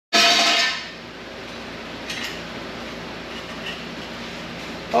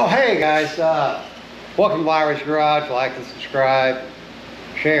Oh, hey guys, welcome to Irish Garage. Like and subscribe,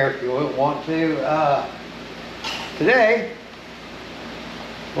 share if you want to. Today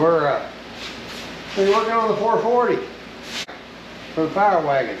we're working on the 440 from the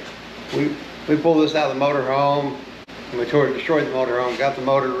Powerwagon. We pulled this out of the motorhome. We destroyed the motorhome, got the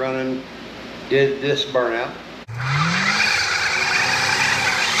motor running, did this burnout.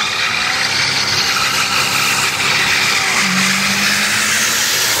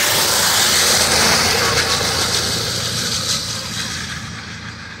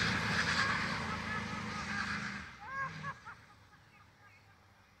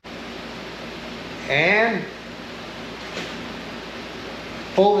 And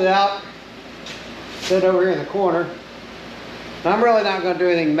pulled it out, set over here in the corner. Now, I'm really not going to do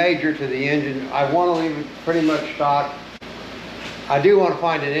anything major to the engine. I want to leave it pretty much stock. I do want to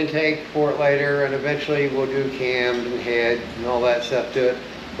find an intake for it later, and eventually we'll do cams and head and all that stuff to it.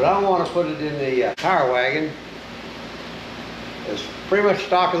 But I don't want to put it in the Powerwagon. As pretty much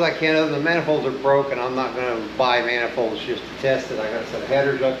stock as I can. Other than the manifolds are broken, I'm not going to buy manifolds just to test it. I got a set of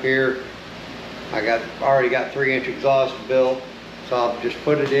headers up here. I already got 3-inch exhaust built, so I'll just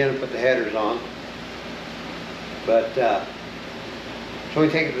put it in and put the headers on. But so we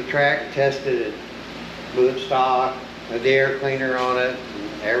take it to the track and tested it, with it stock, with the air cleaner on it,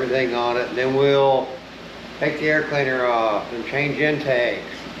 and everything on it. And then we'll take the air cleaner off and change intakes,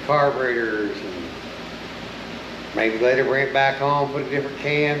 carburetors, and maybe later bring it back on, put a different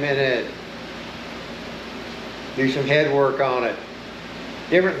cam in it, do some head work on it.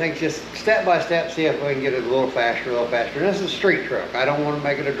 Different things, just step by step, see if we can get it a little faster, And this is a street truck. I don't want to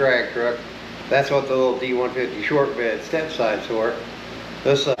make it a drag truck. That's what the little D150 short bed step sides for.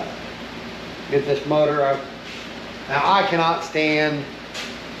 This get this motor. Now I cannot stand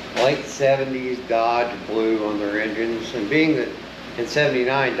late 70s Dodge blue on their engines, and being that in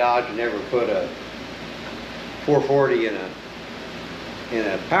 '79 Dodge never put a 440 in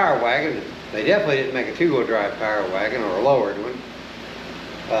a Powerwagon. They definitely didn't make a two-wheel drive Powerwagon or a lowered one.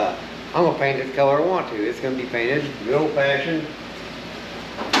 I'm going to paint it the color I want to. It's going to be painted good old-fashioned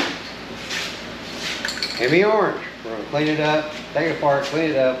Hemi orange. We're going to clean it up, take it apart,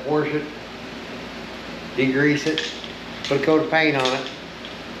 clean it up, wash it, degrease it, put a coat of paint on it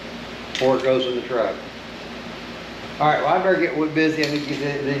before it goes in the truck. Alright, well I better get busy. I need to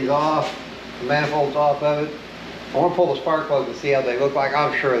get these off, the manifolds off of it. I want to pull the spark plugs and see how they look like.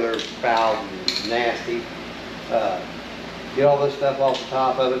 I'm sure they're foul and nasty. Get all this stuff off the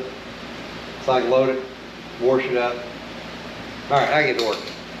top of it so I can load it, wash it up. Alright, I get to work.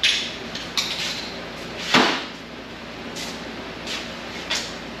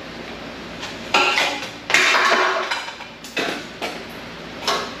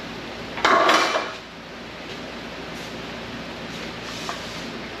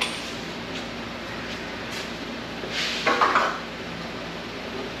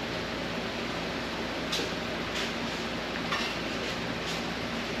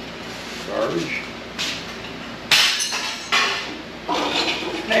 Garbage.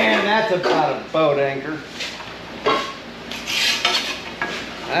 Man, that's about a boat anchor.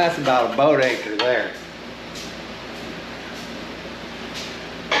 That's about a boat anchor there.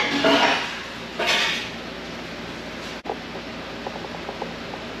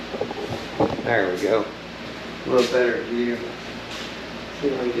 There we go. A little better view. See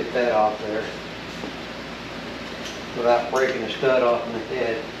if we can get that off there without breaking the stud off in the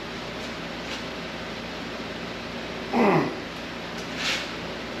head.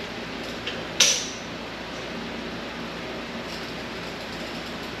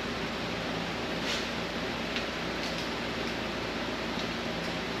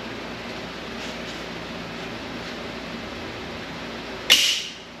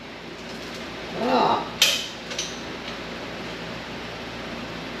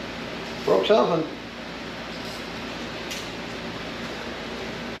 Broke something.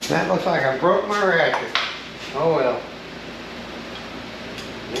 That looks like I broke my ratchet. Oh well.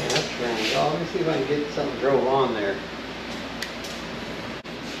 Yeah, that's strange. Oh, let me see if I can get something drove on there.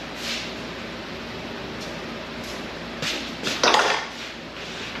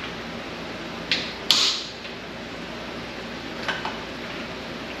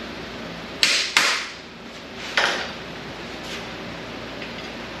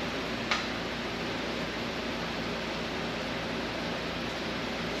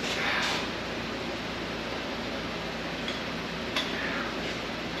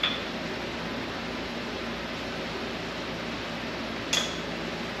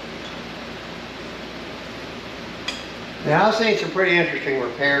 Now I've seen some pretty interesting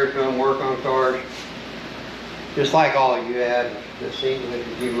repairs doing work on cars. Just like all you had, this seemed to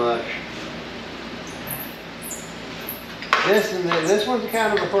do much. This one's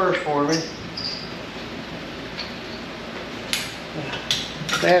kind of the first for me.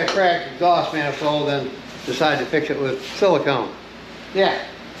 They had a cracked exhaust manifold and decided to fix it with silicone. Yeah,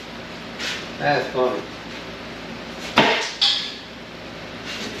 that's funny.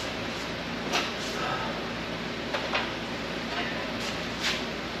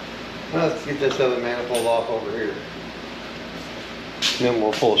 Well, let's get this other manifold off over here. And then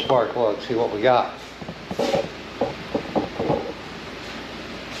we'll pull a spark plug, see what we got.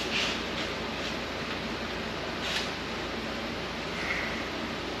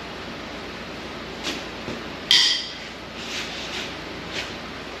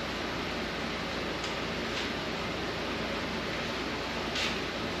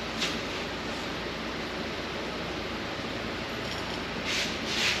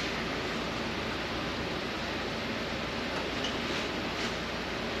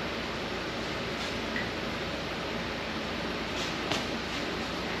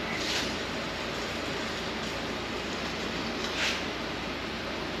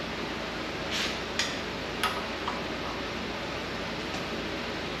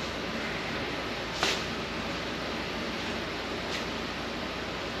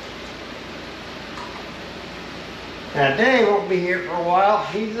 Now Dave won't be here for a while.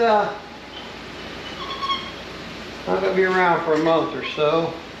 He's not gonna be around for a month or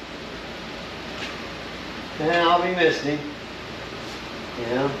so. And I'll be missing him.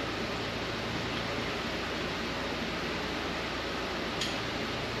 Yeah.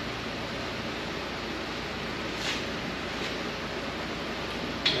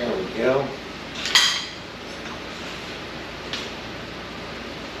 There we go.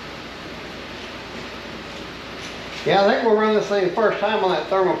 Yeah, I think we'll run this thing the first time on that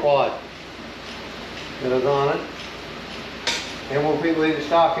thermoquad that was on it. And we'll leave the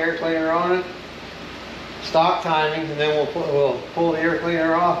stock air cleaner on it, stock timing, and then we'll pull the air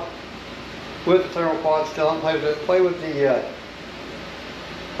cleaner off with the thermoquad still on. Play with the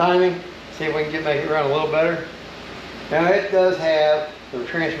timing, see if we can make it run a little better. Now it does have the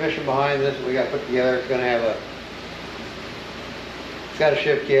transmission behind this that we got put together. It's going to have it's got a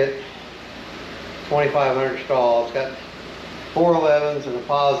shift kit. 2500 stall. It's got 411s and a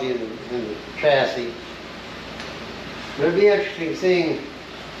posi in the chassis. But it'd be interesting seeing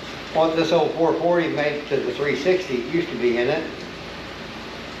what this old 440 made to the 360 used to be in it.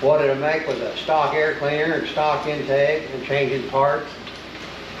 What it'll make with a stock air cleaner and stock intake and changing parts.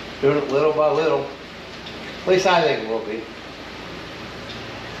 Doing it little by little. At least I think it will be.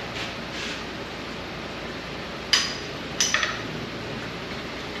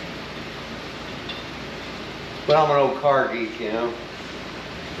 But I'm an old car geek, you know.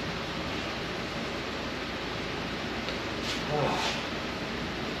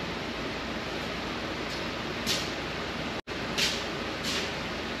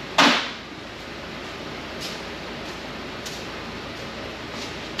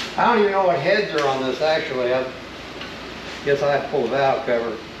 I don't even know what heads are on this actually. I guess I have to pull the valve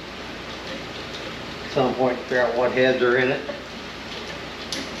cover at some point to figure out what heads are in it.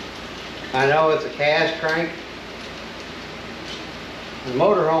 I know it's a cast crank. The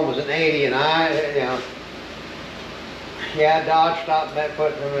motorhome was an 80 and Dodge stopped back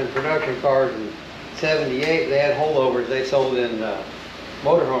putting them in production cars in 78. They had holdovers they sold in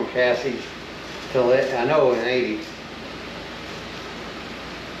motorhome chassis till I know in 80.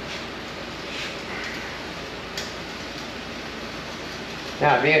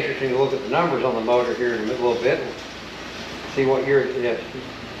 Now it'd be interesting to look at the numbers on the motor here in a little bit and see what year the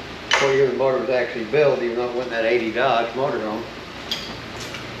motor was actually built, even though it wasn't that 80 Dodge motorhome.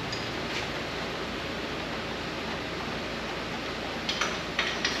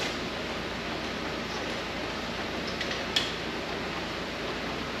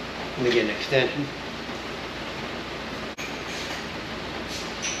 Let me get an extension.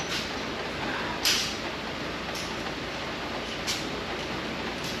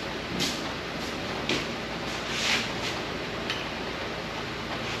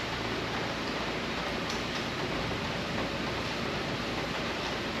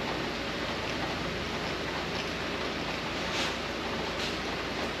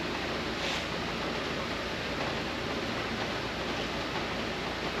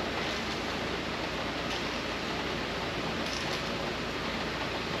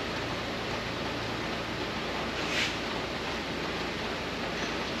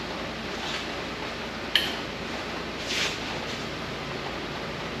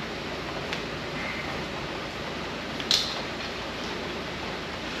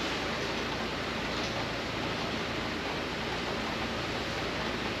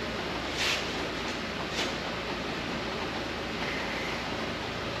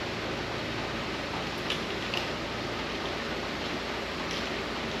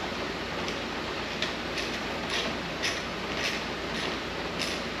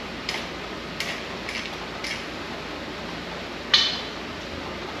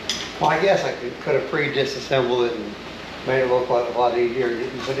 Well, I guess I could have pre-disassembled it and made it look like a lot easier,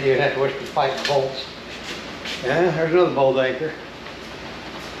 but then you'd have to wish to fight bolts. Yeah, there's another bolt anchor.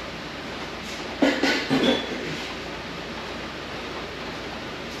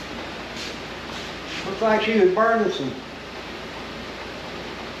 Looks like she was burning some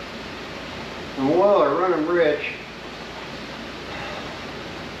oil or running rich.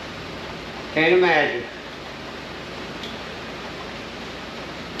 Can't imagine.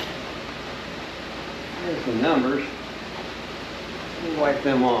 There's the numbers. We'll wipe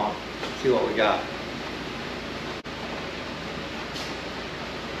them off. See what we got.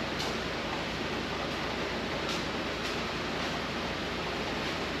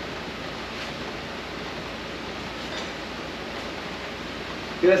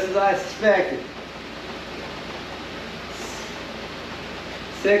 Just as I suspected.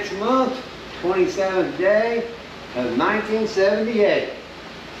 6 months, 27th day of 1978.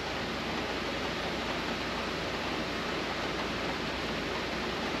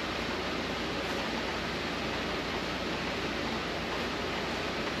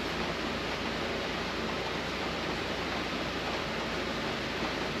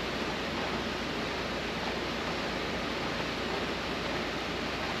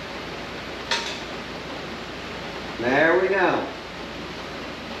 There we go.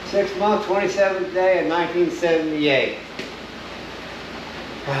 6 months, 27th day of 1978.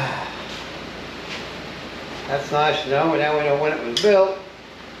 That's nice to know, and now we know when it was built.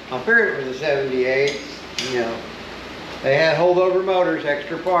 I figured it was a 78. You know, they had holdover motors,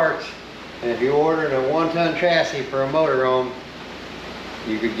 extra parts, and if you ordered a 1-ton chassis for a motorhome,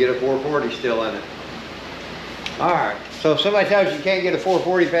 you could get a 440 still in it. All right, so if somebody tells you you can't get a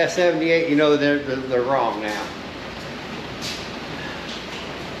 440 past 78, you know they're wrong now.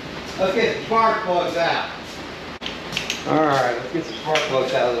 Let's get the spark plugs out. All right, let's get the spark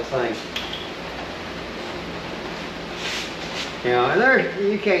plugs out of this thing. You know,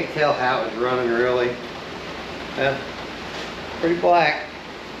 and you can't tell how it's running really. Pretty black.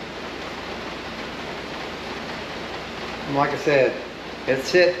 And like I said, it's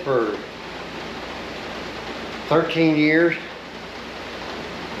sit for 13 years.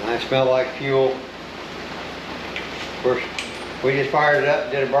 And I smell like fuel. Of course, we just fired it up,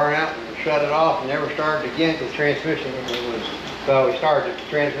 did a burnout, and shut it off, and never started again because the transmission was, well, we started it, the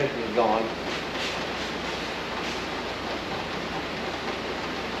transmission was gone.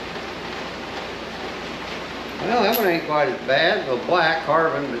 Well, that one ain't quite as bad. A little black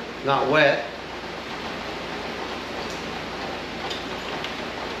carbon, but not wet.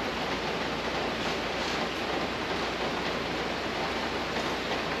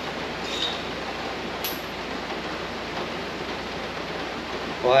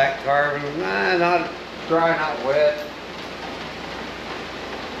 Black carbon, not dry, not wet.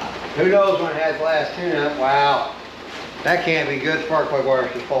 Who knows when it has the last tune-up? Wow, that can't be good. Spark plug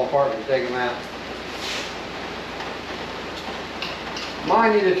wires just fall apart when you take them out.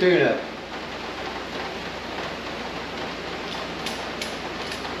 Mine need a tune-up.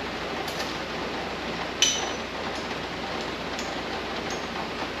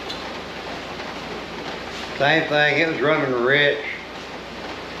 Same thing, it was running rich.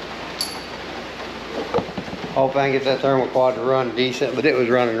 Hope I can get that thermal quad to run decent, but it was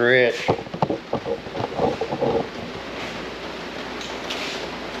running rich.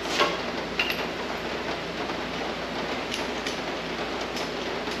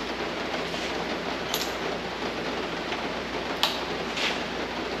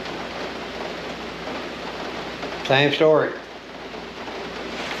 Same story.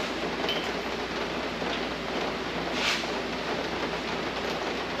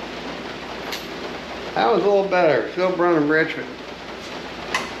 That was a little better. Still running rich, but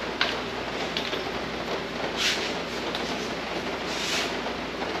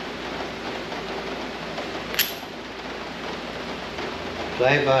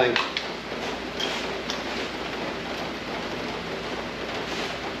same thing.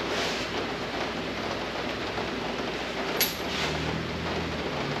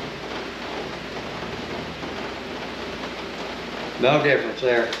 No difference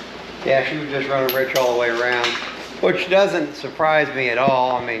there. Yeah, she was just running rich all the way around, which doesn't surprise me at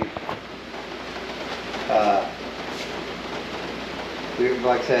all. I mean,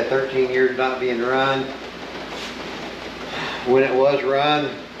 like I said, 13 years not being run. When it was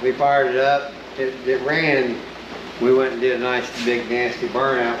run, we fired it up. It ran. We went and did a nice big nasty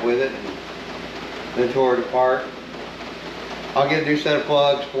burnout with it, and then tore it apart. I'll get a new set of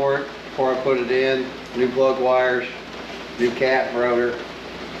plugs for it before I put it in. New plug wires, new cap rotor.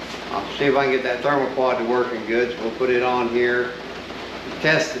 I'll see if I can get that thermal quad to working good, so we'll put it on here,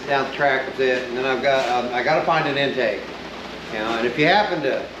 test it down the track with it, and then I got to find an intake. You know, and if you happen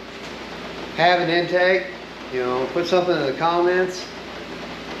to have an intake, you know, put something in the comments.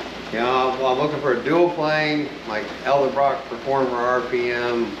 You know, I'm looking for a dual plane, like Elderbrock Performer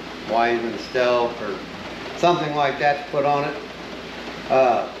RPM, Wiseman Stealth, or something like that to put on it.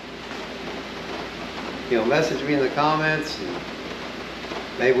 You know, message me in the comments, and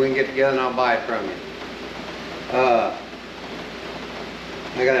maybe we can get together and I'll buy it from you.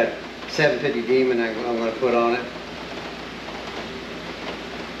 I got a 750 Demon I'm going to put on it.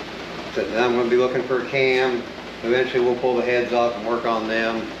 So then I'm going to be looking for a cam. Eventually we'll pull the heads off and work on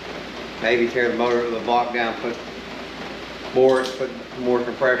them. Maybe tear the motor, the block down, put more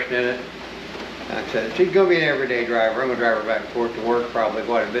compression in it. Like I said, she's going to be an everyday driver. I'm going to drive her back and forth to work probably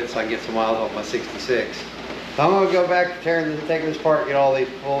quite a bit so I can get some miles off my 66. So I'm going to go back to taking this apart, get all these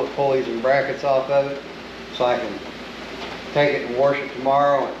pulleys and brackets off of it so I can take it and wash it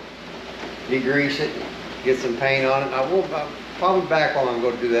tomorrow and degrease it and get some paint on it. I'll be back while I'm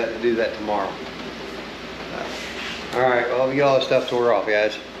going to do that tomorrow. All right, well, we get all this stuff tore off,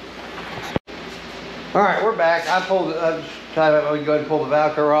 guys. All right, we're back. I just decided I would go ahead and pull the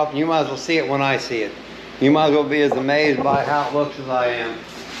valve cover off, and you might as well see it when I see it. You might as well be as amazed by how it looks as I am.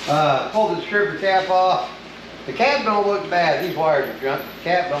 Pulled the distributor cap off. The cap don't look bad. These wires are junk. The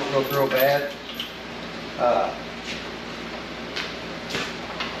cap don't look real bad.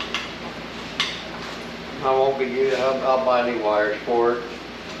 I won't be using. I'll buy new wires for it.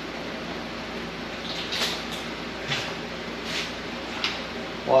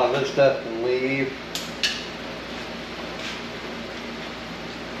 A lot of this stuff can leave.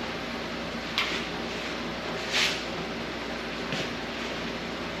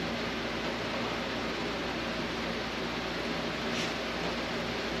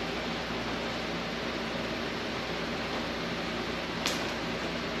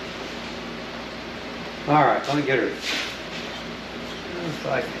 All right, let me get her. It's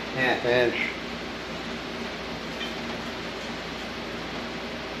like a ½ inch.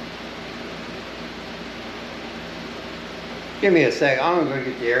 Give me a sec. I'm going to go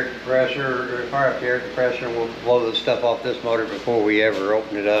get the air compressor, or fire up the air compressor, and we'll blow this stuff off this motor before we ever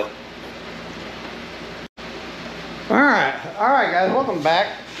open it up. All right, guys, welcome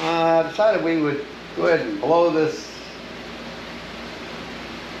back. I decided we would go ahead and blow this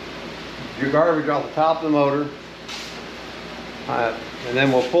garbage off the top of the motor, and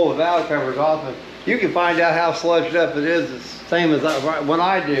then we'll pull the valve covers off, and you can find out how sludged up it is the same as when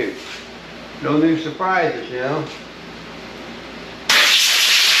I do. No new surprises, you know.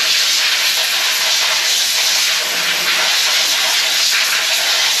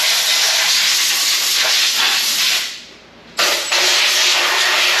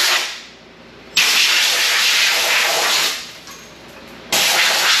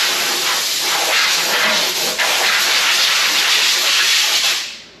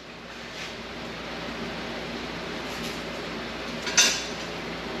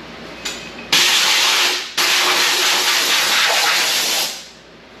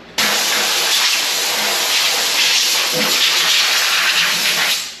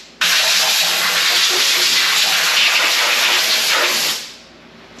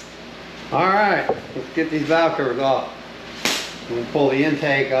 Alright, let's get these valve covers off. We'll pull the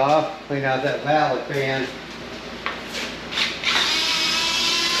intake off, clean out that valve fan.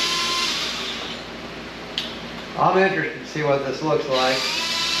 I'm interested to see what this looks like.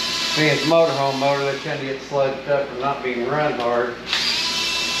 Being it's a motorhome motor, they tend to get sludged up from not being run hard.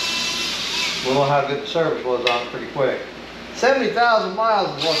 We'll know how good the service was on it pretty quick. 70,000 miles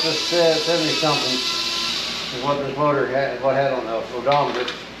is what this said, 70 something is what this motor had, what had on the odometer.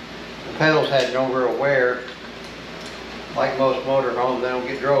 The pedals had no real wear. Like most motorhomes, they don't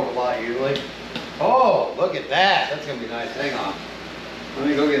get drove a lot usually. Oh, look at that. That's going to be a nice. Hang on. Let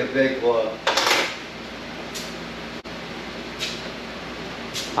me go get a big glove.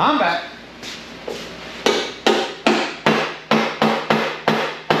 I'm back.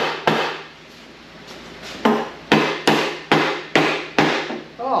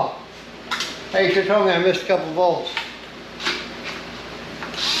 Oh. Hey, you should told me I missed a couple volts.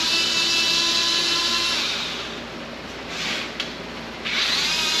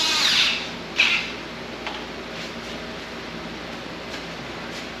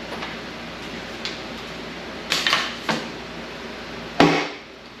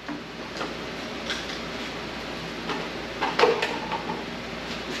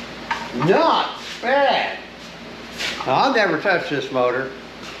 Not bad. Now, I've never touched this motor.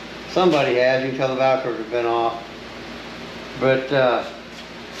 Somebody has. You can tell the valve covers have been off. But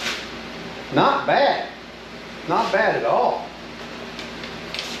not bad. Not bad at all.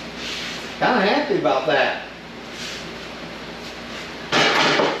 Kind of happy about that.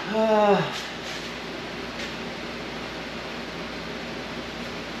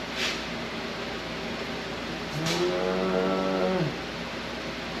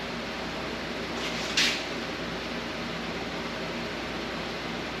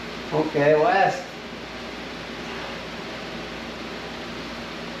 Okay, last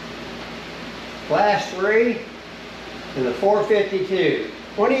three and the 452.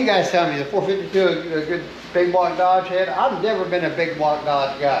 One of you guys tell me, the 452 a good big block Dodge head? I've never been a big block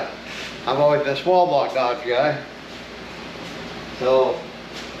Dodge guy. I've always been a small block Dodge guy. So,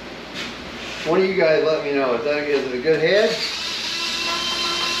 one of you guys let me know, is it a good head?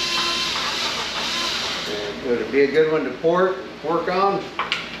 And would it be a good one to work on?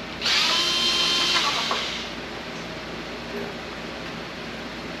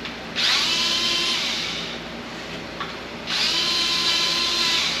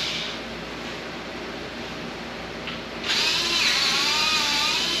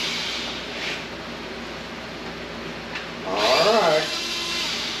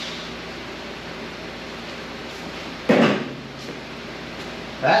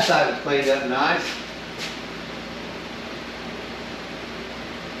 That side is cleaned up nice.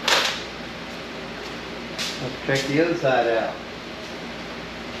 Let's check the other side out.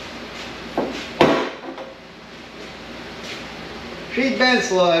 She's been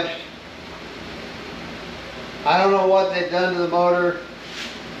sludged. I don't know what they've done to the motor.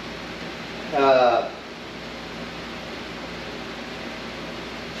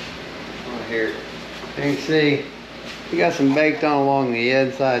 Here, you can see you got some baked on along the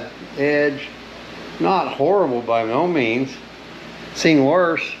inside edge. Not horrible by no means. Seen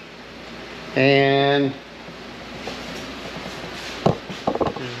worse. And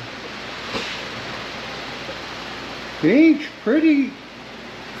it's pretty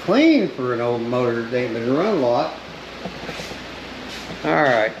clean for an old motor that ain't been run a lot.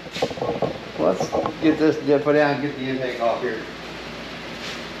 Alright, let's get this put down and get the intake off here.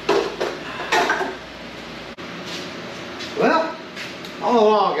 Well, all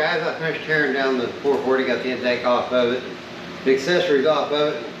in all, guys, I finished tearing down the 440, got the intake off of it, the accessories off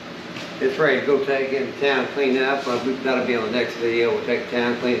of it. It's ready to go take it to town, clean it up. That'll be on the next video. We'll take it to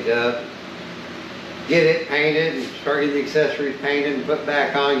town, clean it up, get it painted, and start getting the accessories painted and put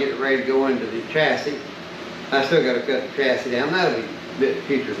back on, get it ready to go into the chassis. I still got to cut the chassis down. That'll be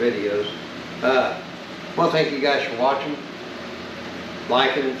future videos. I want to thank you guys for watching,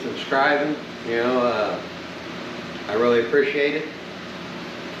 liking and subscribing. You know, I really appreciate it.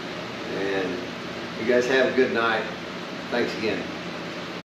 And you guys have a good night. Thanks again.